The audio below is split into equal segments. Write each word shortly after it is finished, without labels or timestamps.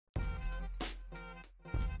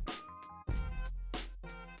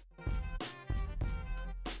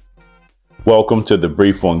Welcome to the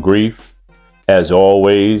Brief on Grief. As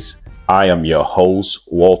always, I am your host,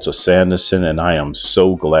 Walter Sanderson, and I am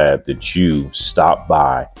so glad that you stopped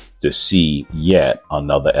by to see yet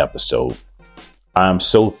another episode. I am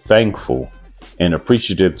so thankful and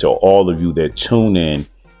appreciative to all of you that tune in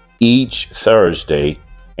each Thursday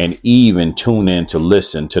and even tune in to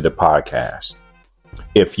listen to the podcast.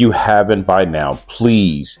 If you haven't by now,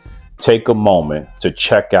 please take a moment to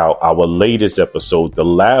check out our latest episode, the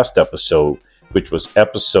last episode, which was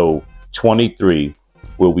episode 23,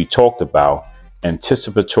 where we talked about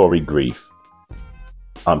anticipatory grief.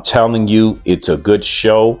 I'm telling you, it's a good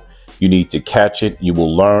show. You need to catch it. You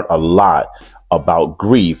will learn a lot about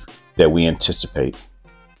grief that we anticipate.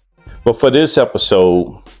 But for this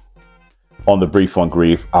episode on the Brief on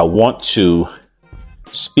Grief, I want to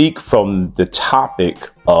speak from the topic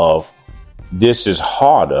of this is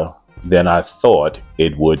harder than I thought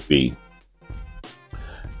it would be.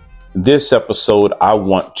 This episode, I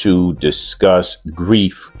want to discuss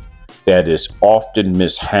grief that is often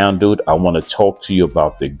mishandled. I want to talk to you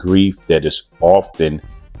about the grief that is often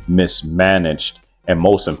mismanaged, and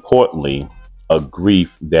most importantly, a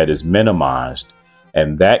grief that is minimized.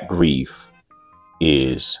 And that grief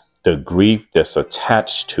is the grief that's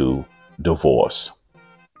attached to divorce.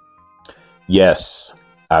 Yes,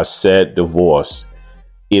 I said divorce.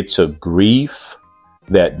 It's a grief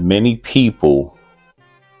that many people,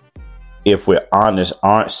 if we're honest,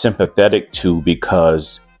 aren't sympathetic to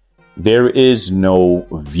because there is no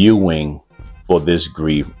viewing for this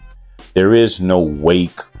grief. There is no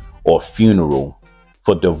wake or funeral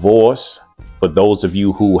for divorce. For those of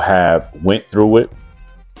you who have went through it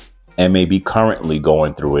and may be currently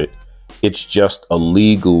going through it, it's just a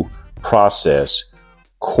legal process,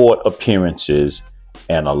 court appearances,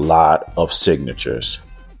 and a lot of signatures.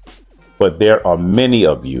 But there are many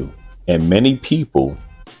of you and many people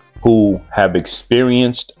who have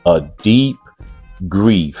experienced a deep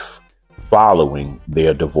grief following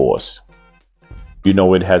their divorce. You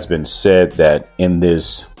know, it has been said that in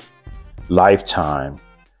this lifetime,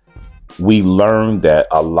 we learn that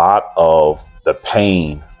a lot of the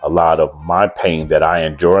pain, a lot of my pain that I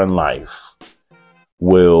endure in life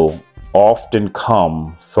will often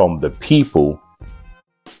come from the people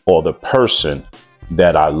or the person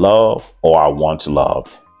that I love or I once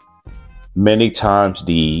loved. Many times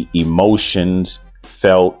the emotions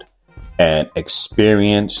felt and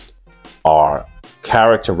experienced are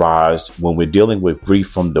characterized when we're dealing with grief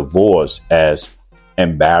from divorce as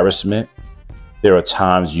embarrassment. There are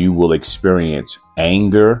times you will experience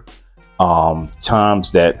anger,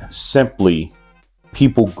 times that simply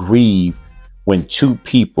people grieve when two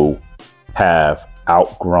people have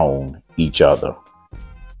outgrown each other.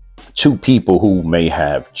 Two people who may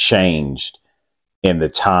have changed in the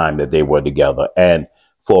time that they were together. And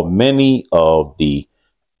for many of the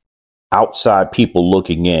outside people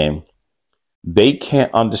looking in, they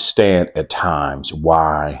can't understand at times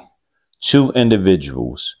why two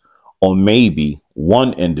individuals, or maybe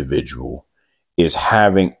one individual, is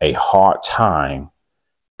having a hard time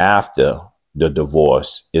after the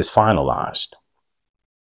divorce is finalized.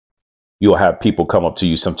 You'll have people come up to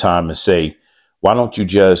you sometime and say, why don't you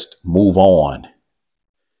just move on?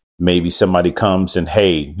 Maybe somebody comes and,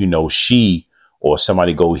 hey, she, or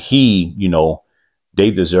somebody go, he, they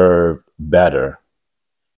deserve better.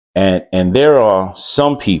 And there are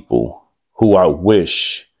some people who I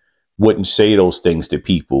wish wouldn't say those things to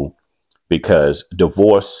people, because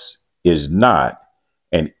divorce is not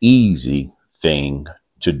an easy thing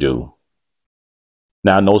to do.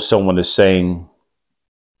 Now, I know someone is saying,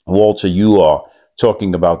 Walter, you are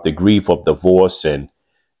talking about the grief of divorce and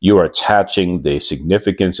you're attaching the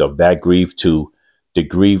significance of that grief to the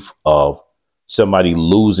grief of somebody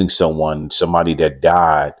losing someone, somebody that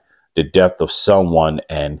died, the death of someone.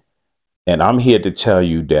 And I'm here to tell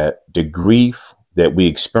you that the grief that we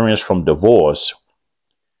experience from divorce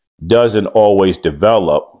doesn't always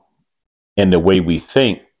develop in the way we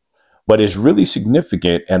think, but it's really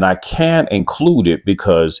significant. And I can include it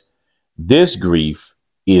because this grief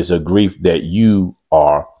is a grief that you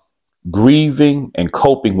are grieving and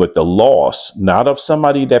coping with the loss, not of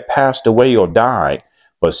somebody that passed away or died,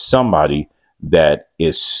 but somebody that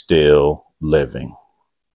is still living.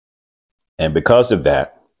 And because of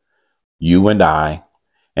that, you and I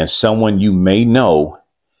and someone you may know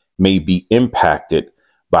may be impacted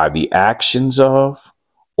by the actions of,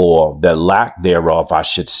 or the lack thereof, I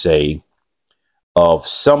should say, of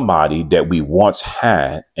somebody that we once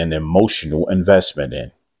had an emotional investment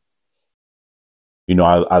in.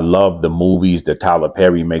 I love the movies that Tyler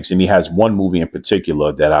Perry makes, and he has one movie in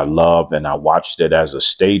particular that I love, and I watched it as a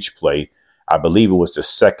stage play. I believe it was the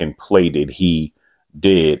second play that he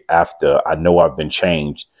did after I Know I've Been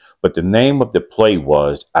Changed. But the name of the play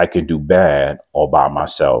was I Can Do Bad All By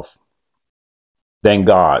Myself. Thank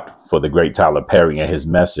God for the great Tyler Perry and his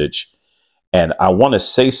message. And I want to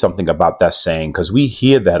say something about that saying, because we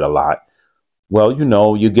hear that a lot. Well,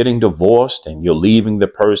 you're getting divorced and you're leaving the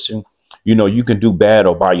person. You can do bad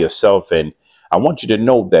all by yourself. And I want you to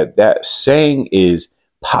know that that saying is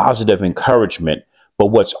positive encouragement. But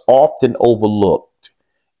what's often overlooked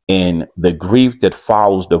in the grief that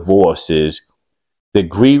follows divorce is the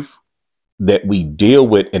grief that we deal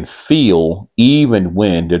with and feel even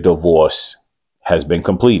when the divorce has been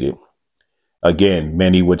completed. Again,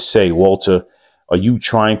 many would say, Walter, are you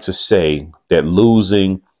trying to say that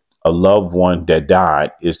losing a loved one that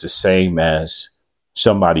died is the same as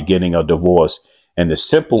somebody getting a divorce? And the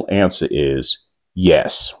simple answer is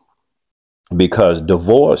yes, because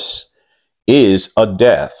divorce is a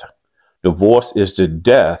death. Divorce is the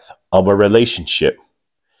death of a relationship.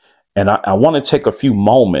 And I want to take a few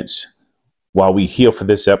moments while we here for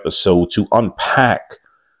this episode to unpack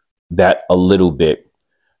that a little bit.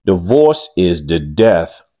 Divorce is the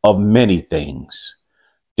death of many things.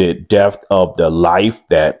 The death of the life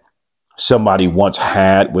that somebody once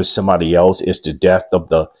had with somebody else. It's the death of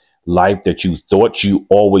the life that you thought you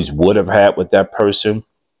always would have had with that person.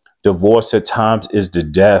 Divorce at times is the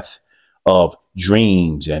death of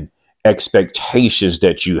dreams and expectations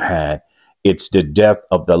that you had. It's the death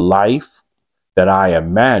of the life that I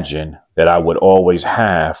imagine that I would always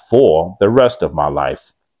have for the rest of my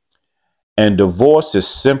life. And divorce is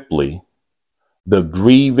simply the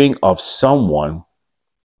grieving of someone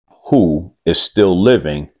who is still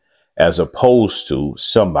living as opposed to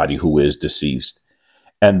somebody who is deceased.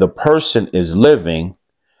 And the person is living.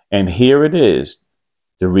 And here it is.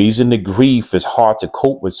 The reason the grief is hard to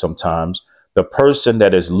cope with sometimes, the person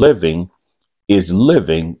that is living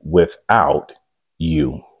without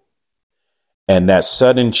you. And that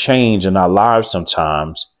sudden change in our lives,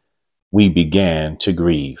 sometimes we began to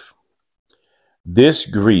grieve. This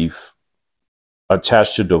grief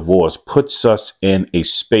attached to divorce puts us in a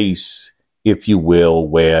space, if you will,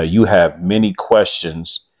 where you have many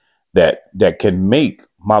questions that can make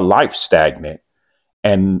my life stagnant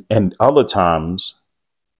and other times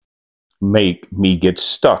make me get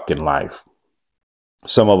stuck in life.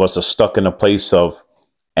 Some of us are stuck in a place of,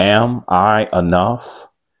 am I enough?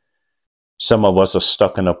 Some of us are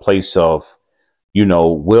stuck in a place of,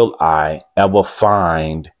 will I ever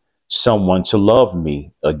find someone to love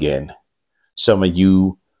me again? Some of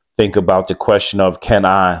you think about the question of, can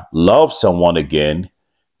I love someone again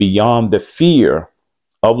beyond the fear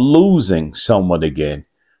of losing someone again?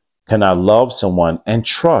 Can I love someone and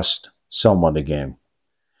trust someone again?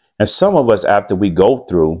 And some of us, after we go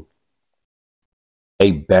through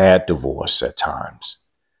a bad divorce at times,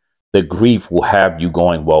 the grief will have you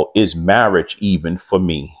going, well, is marriage even for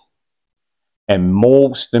me? And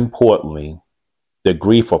most importantly, the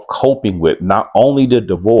grief of coping with not only the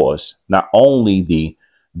divorce, not only the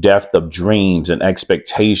death of dreams and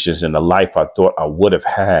expectations and the life I thought I would have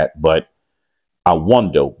had, but I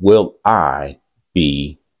wonder, will I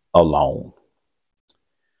be alone?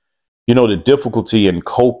 The difficulty in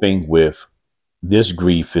coping with this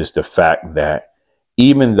grief is the fact that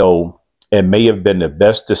even though it may have been the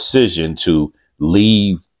best decision to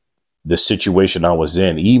leave the situation I was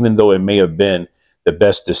in, even though it may have been the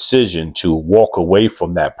best decision to walk away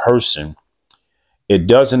from that person, it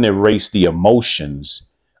doesn't erase the emotions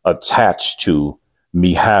attached to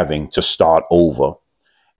me having to start over.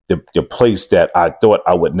 The place that I thought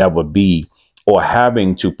I would never be, or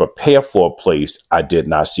having to prepare for a place I did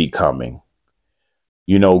not see coming.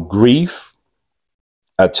 Grief,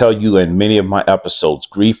 I tell you in many of my episodes,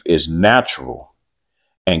 grief is natural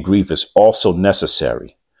and grief is also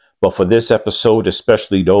necessary. But for this episode,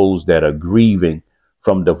 especially those that are grieving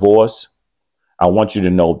from divorce, I want you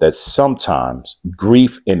to know that sometimes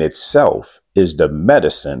grief in itself is the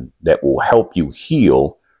medicine that will help you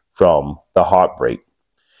heal from the heartbreak.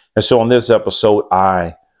 And so on this episode,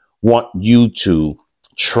 I want you to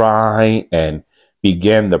try and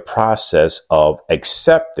begin the process of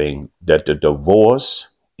accepting that the divorce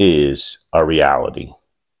is a reality.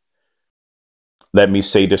 Let me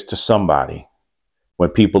say this to somebody. When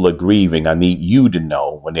people are grieving, I need you to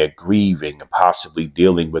know when they're grieving and possibly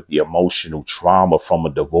dealing with the emotional trauma from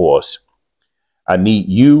a divorce, I need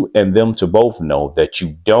you and them to both know that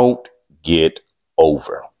you don't get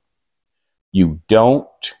over. You don't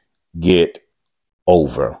get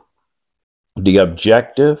over. The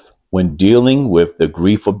objective when dealing with the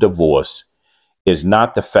grief of divorce is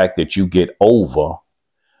not the fact that you get over,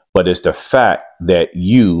 but it's the fact that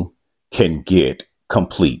you can get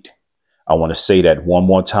complete. I want to say that one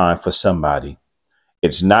more time for somebody.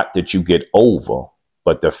 It's not that you get over,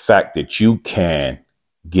 but the fact that you can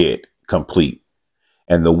get complete.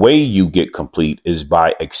 And the way you get complete is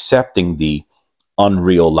by accepting the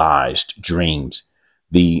unrealized dreams,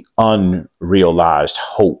 the unrealized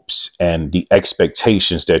hopes, and the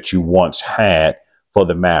expectations that you once had for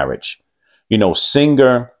the marriage. You know,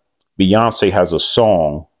 singer Beyonce has a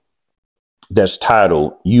song that's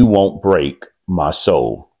titled "You Won't Break My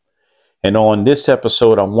Soul." And on this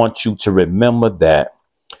episode, I want you to remember that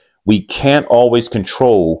we can't always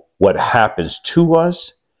control what happens to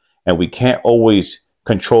us, and we can't always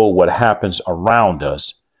control what happens around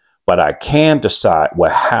us, but I can decide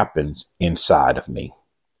what happens inside of me.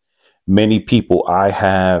 Many people I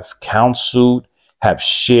have counseled have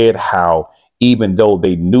shared how even though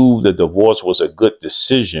they knew the divorce was a good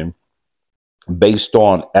decision based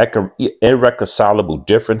on irreconcilable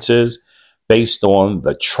differences, based on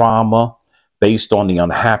the trauma, based on the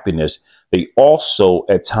unhappiness, they also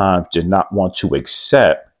at times did not want to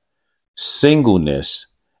accept singleness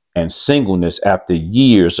and singleness after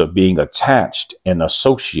years of being attached and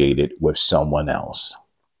associated with someone else.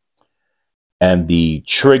 And the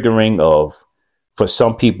triggering of, for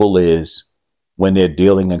some people, is when they're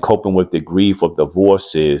dealing and coping with the grief of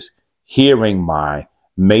divorce is hearing my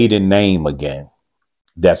maiden name again.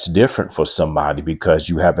 That's different for somebody because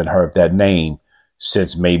you haven't heard that name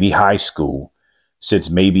since maybe high school, since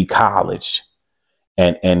maybe college.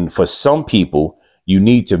 And for some people, you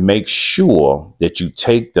need to make sure that you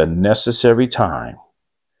take the necessary time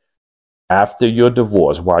after your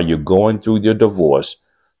divorce, while you're going through your divorce,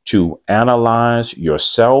 to analyze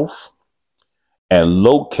yourself and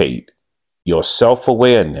locate your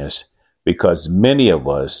self-awareness, because many of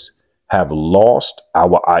us have lost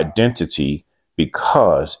our identity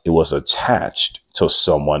because it was attached to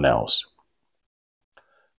someone else.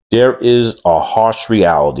 There is a harsh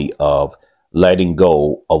reality of letting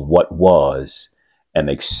go of what was and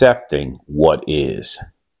accepting what is.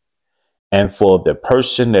 And for the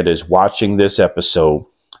person that is watching this episode,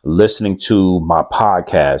 listening to my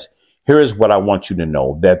podcast, here is what I want you to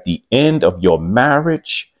know: that the end of your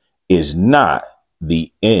marriage is not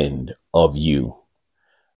the end of you.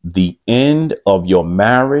 The end of your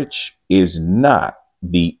marriage is not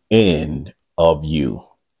the end of you.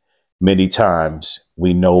 Many times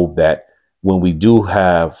we know that when we do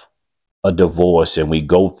have a divorce and we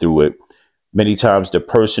go through it, many times the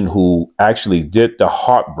person who actually did the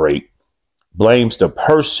heartbreak blames the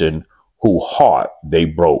person whose heart they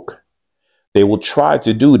broke. They will try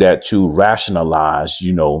to do that to rationalize,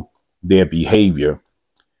 their behavior.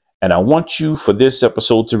 And I want you for this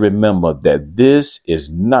episode to remember that this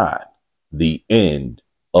is not the end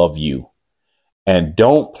of you. And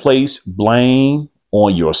don't place blame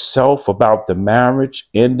on yourself about the marriage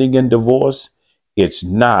ending in divorce. It's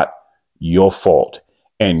not your fault.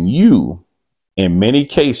 And you, in many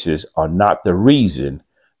cases, are not the reason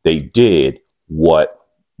they did what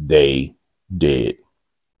they did.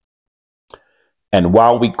 And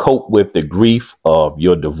while we cope with the grief of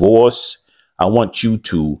your divorce, I want you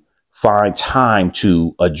to find time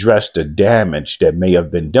to address the damage that may have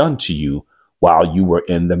been done to you while you were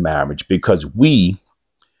in the marriage, because we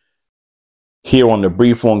here on the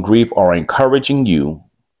Brief on Grief are encouraging you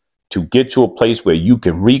to get to a place where you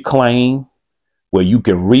can reclaim, where you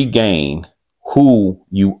can regain who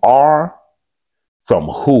you are from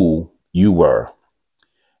who you were.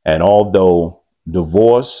 And although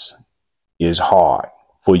divorce is hard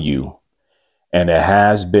for you, and it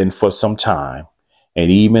has been for some time, and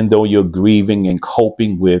even though you're grieving and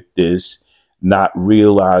coping with this, not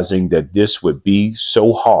realizing that this would be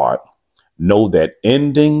so hard, know that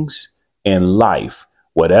endings in life,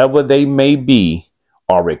 whatever they may be,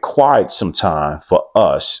 are required sometime for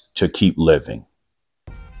us to keep living.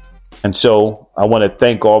 And so I want to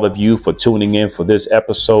thank all of you for tuning in for this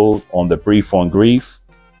episode on the Brief on Grief,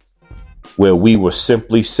 where we were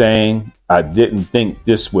simply saying, I didn't think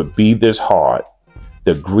this would be this hard.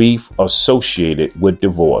 The grief associated with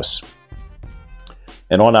divorce.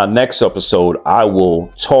 And on our next episode, I will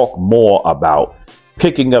talk more about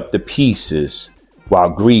picking up the pieces while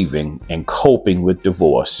grieving and coping with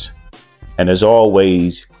divorce. And as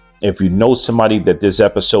always, if you know somebody that this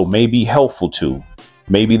episode may be helpful to,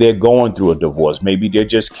 maybe they're going through a divorce, maybe they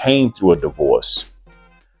just came through a divorce,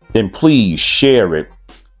 then please share it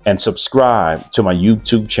and subscribe to my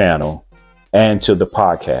YouTube channel and to the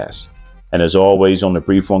podcast. And as always, on the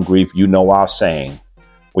Brief on Grief, you know our saying,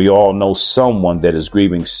 we all know someone that is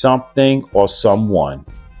grieving something or someone,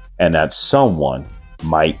 and that someone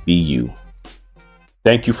might be you.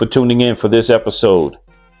 Thank you for tuning in for this episode.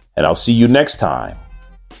 And I'll see you next time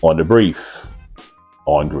on The Brief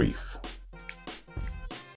on Grief.